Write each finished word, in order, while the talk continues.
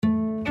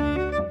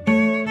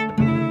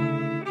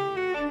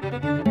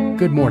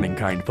Good morning,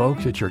 kind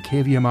folks. It's your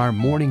KVMR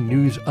Morning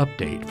News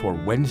Update for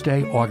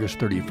Wednesday, August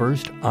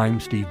 31st.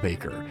 I'm Steve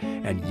Baker.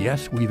 And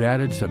yes, we've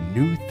added some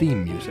new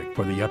theme music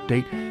for the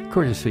update,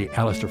 courtesy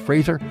Alistair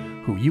Fraser,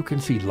 who you can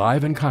see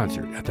live in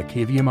concert at the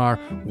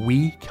KVMR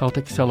We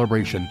Celtic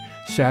Celebration,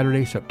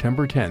 Saturday,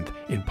 September 10th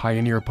in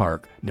Pioneer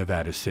Park,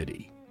 Nevada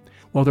City.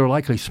 Well, they're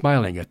likely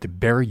smiling at the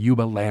Bear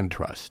Yuba Land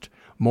Trust.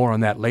 More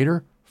on that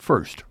later.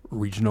 First,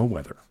 regional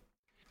weather.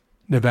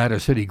 Nevada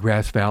City,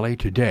 Grass Valley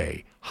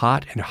today,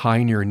 hot and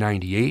high near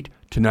 98.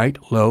 Tonight,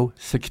 low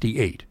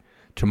 68.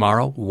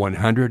 Tomorrow,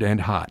 100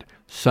 and hot.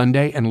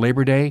 Sunday and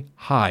Labor Day,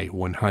 high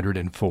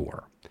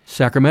 104.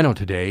 Sacramento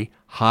today,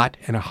 hot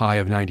and a high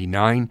of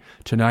 99.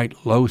 Tonight,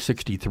 low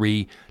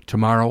 63.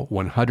 Tomorrow,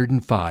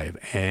 105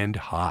 and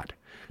hot.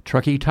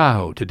 Truckee,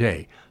 Tahoe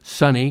today,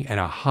 sunny and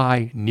a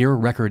high near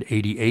record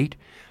 88.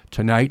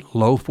 Tonight,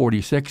 low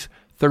 46.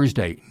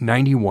 Thursday,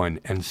 91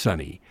 and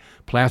sunny.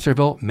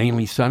 Placerville,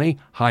 mainly sunny,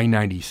 high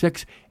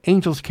 96.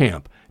 Angels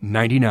Camp,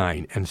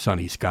 99 and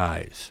sunny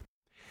skies.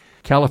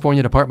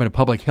 California Department of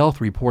Public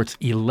Health reports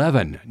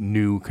 11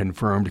 new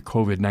confirmed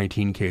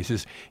COVID-19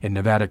 cases in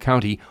Nevada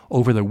County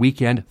over the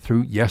weekend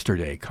through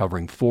yesterday,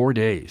 covering 4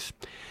 days.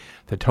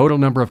 The total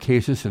number of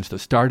cases since the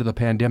start of the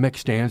pandemic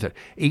stands at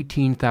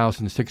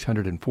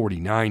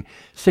 18,649.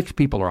 6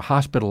 people are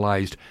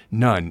hospitalized,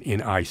 none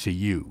in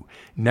ICU.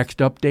 Next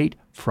update,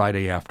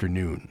 Friday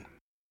afternoon.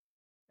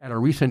 At a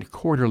recent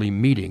quarterly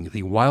meeting,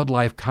 the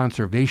Wildlife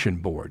Conservation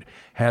Board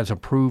has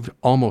approved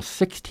almost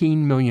 $16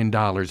 million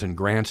in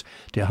grants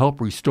to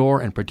help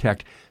restore and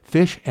protect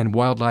fish and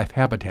wildlife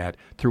habitat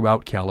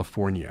throughout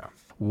California.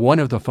 One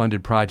of the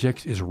funded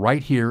projects is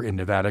right here in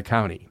Nevada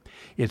County.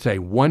 It's a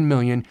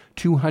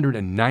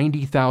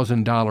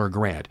 $1,290,000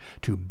 grant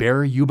to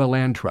Bear Yuba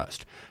Land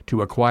Trust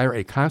to acquire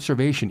a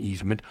conservation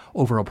easement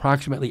over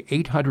approximately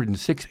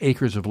 806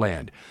 acres of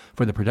land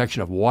for the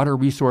protection of water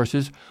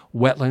resources,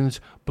 wetlands,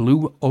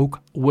 blue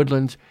oak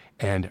woodlands,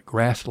 and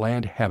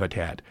grassland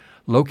habitat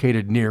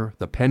located near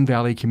the Penn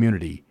Valley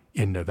community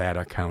in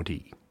Nevada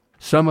County.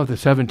 Some of the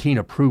 17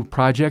 approved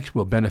projects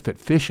will benefit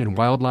fish and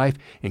wildlife,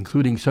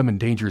 including some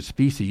endangered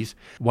species,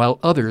 while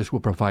others will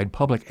provide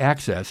public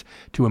access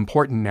to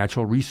important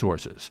natural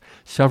resources.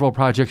 Several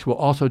projects will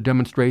also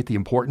demonstrate the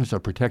importance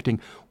of protecting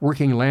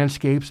working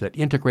landscapes that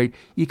integrate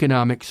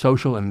economic,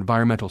 social, and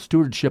environmental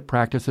stewardship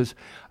practices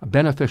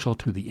beneficial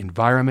to the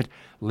environment,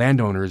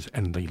 landowners,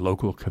 and the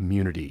local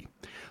community.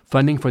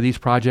 Funding for these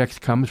projects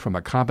comes from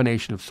a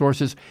combination of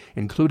sources,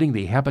 including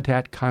the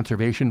Habitat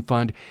Conservation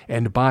Fund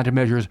and bond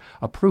measures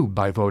approved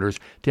by voters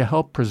to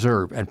help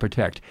preserve and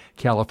protect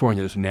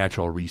California's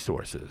natural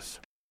resources.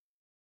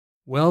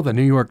 Well, the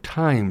New York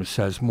Times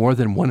says more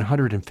than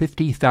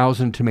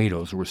 150,000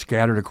 tomatoes were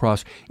scattered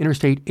across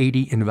Interstate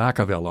 80 in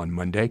Vacaville on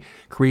Monday,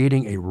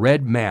 creating a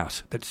red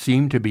mass that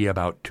seemed to be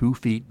about 2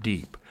 feet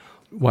deep.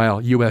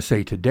 While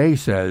USA Today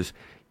says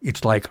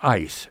it's like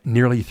ice.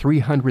 Nearly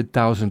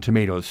 300,000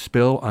 tomatoes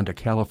spill onto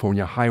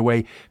California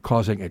highway,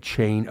 causing a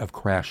chain of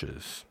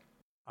crashes.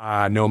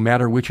 No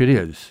matter which it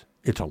is,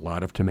 it's a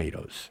lot of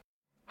tomatoes.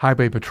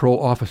 Highway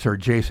Patrol Officer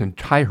Jason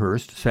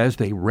Tyhurst says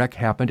the wreck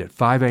happened at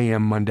 5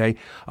 a.m. Monday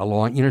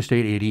along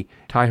Interstate 80.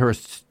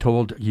 Tyhurst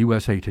told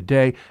USA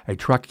Today a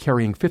truck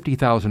carrying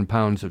 50,000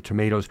 pounds of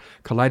tomatoes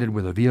collided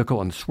with a vehicle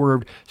and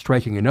swerved,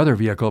 striking another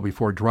vehicle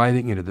before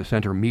driving into the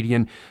center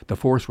median. The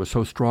force was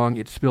so strong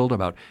it spilled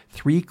about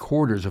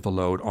 3/4 of the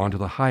load onto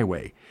the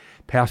highway.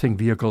 Passing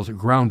vehicles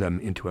ground them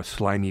into a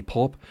slimy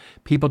pulp.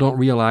 People don't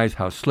realize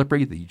how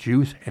slippery the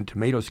juice and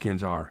tomato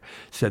skins are,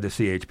 said the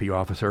CHP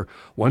officer.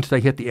 Once they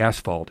hit the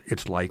asphalt,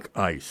 it's like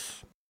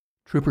ice.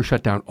 Troopers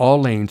shut down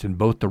all lanes in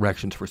both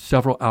directions for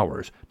several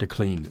hours to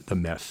clean the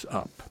mess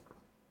up.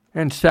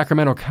 And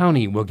Sacramento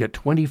County will get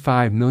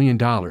 $25 million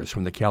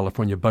from the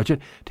California budget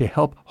to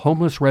help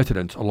homeless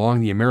residents along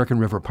the American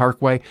River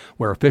Parkway,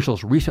 where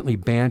officials recently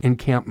banned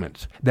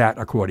encampments. That,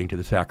 according to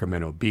the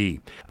Sacramento Bee.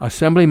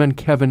 Assemblyman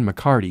Kevin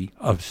McCarty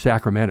of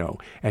Sacramento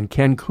and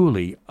Ken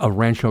Cooley of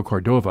Rancho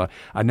Cordova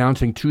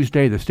announcing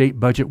Tuesday the state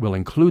budget will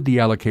include the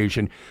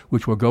allocation,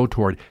 which will go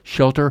toward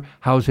shelter,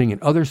 housing, and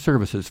other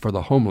services for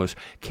the homeless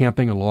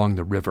camping along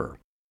the river.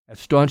 As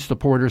staunch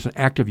supporters and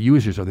active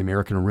users of the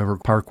American River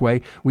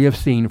Parkway, we have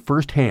seen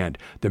firsthand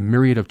the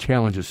myriad of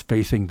challenges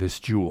facing this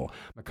jewel.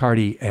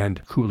 McCarty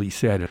and Cooley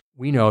said,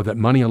 "We know that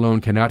money alone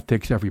cannot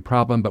fix every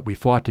problem, but we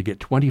fought to get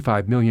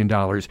 $25 million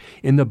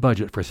in the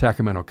budget for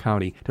Sacramento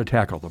County to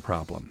tackle the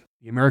problem."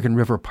 The American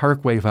River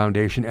Parkway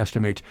Foundation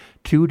estimates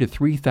 2,000 to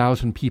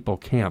 3,000 people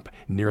camp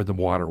near the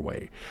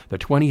waterway. The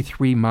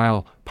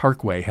 23-mile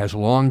parkway has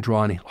long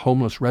drawn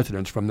homeless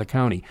residents from the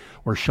county,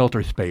 where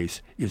shelter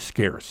space is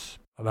scarce.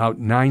 About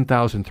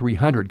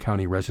 9,300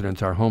 county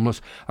residents are homeless,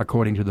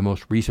 according to the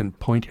most recent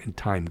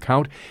point-in-time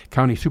count.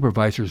 County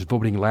supervisors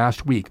voting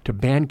last week to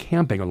ban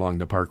camping along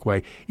the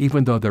parkway,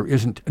 even though there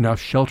isn't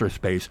enough shelter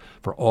space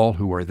for all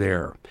who are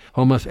there.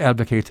 Homeless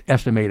advocates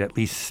estimate at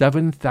least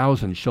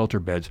 7,000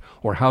 shelter beds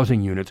or housing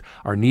units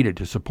are needed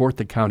to support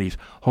the county's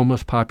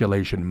homeless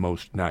population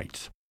most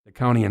nights. The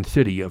county and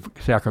city of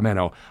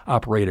Sacramento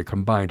operate a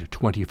combined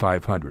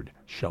 2,500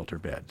 shelter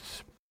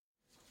beds.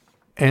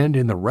 And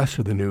in the rest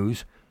of the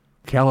news,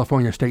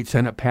 California State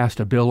Senate passed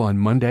a bill on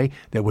Monday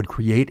that would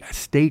create a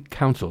state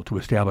council to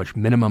establish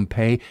minimum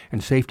pay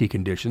and safety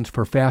conditions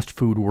for fast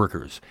food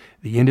workers.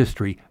 The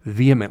industry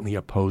vehemently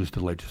opposed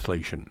the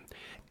legislation.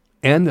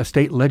 And the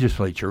state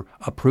legislature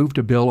approved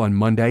a bill on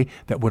Monday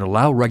that would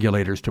allow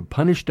regulators to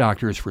punish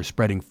doctors for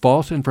spreading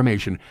false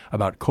information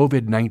about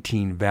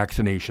COVID-19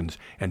 vaccinations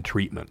and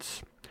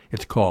treatments.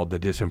 It's called the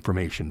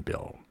Disinformation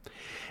Bill.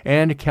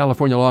 And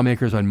California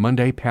lawmakers on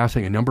Monday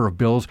passing a number of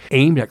bills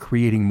aimed at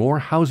creating more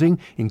housing,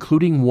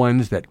 including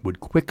ones that would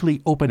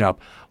quickly open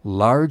up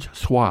large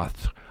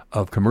swaths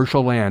of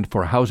commercial land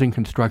for housing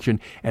construction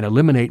and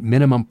eliminate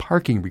minimum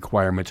parking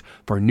requirements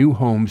for new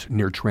homes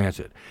near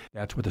transit.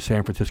 That's what the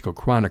San Francisco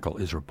Chronicle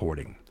is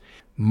reporting.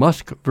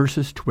 Musk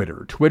versus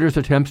Twitter. Twitter's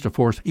attempts to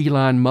force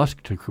Elon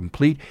Musk to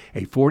complete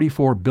a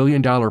 $44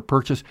 billion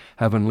purchase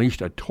have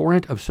unleashed a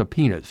torrent of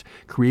subpoenas,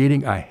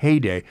 creating a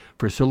heyday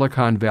for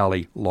Silicon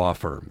Valley law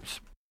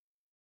firms.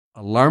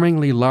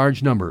 Alarmingly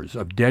large numbers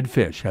of dead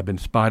fish have been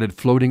spotted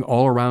floating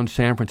all around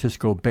San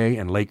Francisco Bay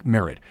and Lake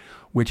Merritt,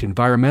 which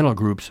environmental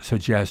groups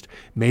suggest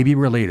may be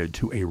related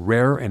to a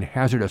rare and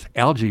hazardous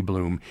algae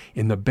bloom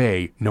in the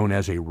bay known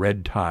as a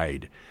red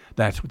tide.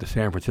 That's what the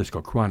San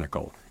Francisco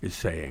Chronicle is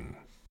saying.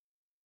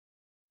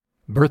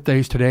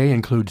 Birthdays today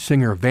include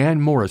singer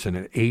Van Morrison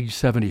at age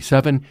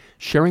 77,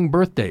 sharing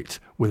birthdates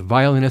with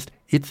violinist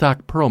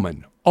Itzhak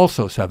Perlman,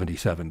 also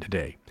 77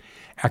 today.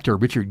 Actor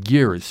Richard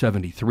Gere is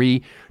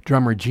 73,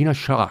 drummer Gina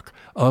Schock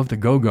of the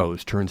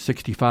Go-Go's turned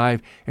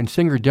 65, and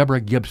singer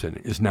Deborah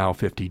Gibson is now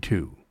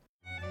 52.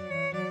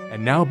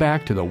 And now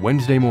back to the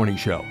Wednesday Morning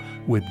Show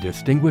with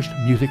distinguished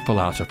music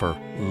philosopher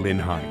Lynn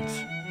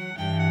Hines.